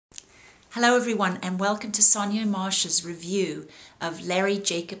Hello everyone and welcome to Sonia and Marsh's review of Larry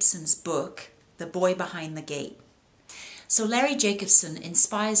Jacobson's book, The Boy Behind the Gate. So Larry Jacobson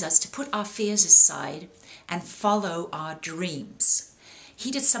inspires us to put our fears aside and follow our dreams.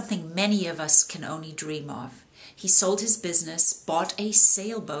 He did something many of us can only dream of. He sold his business, bought a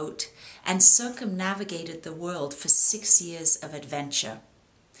sailboat, and circumnavigated the world for 6 years of adventure.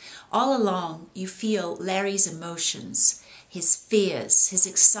 All along, you feel Larry's emotions, his fears, his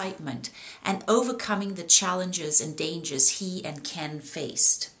excitement, and overcoming the challenges and dangers he and Ken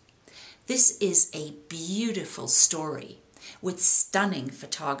faced. This is a beautiful story with stunning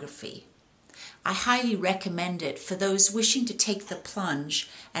photography. I highly recommend it for those wishing to take the plunge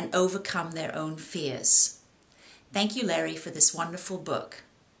and overcome their own fears. Thank you, Larry, for this wonderful book.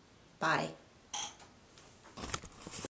 Bye.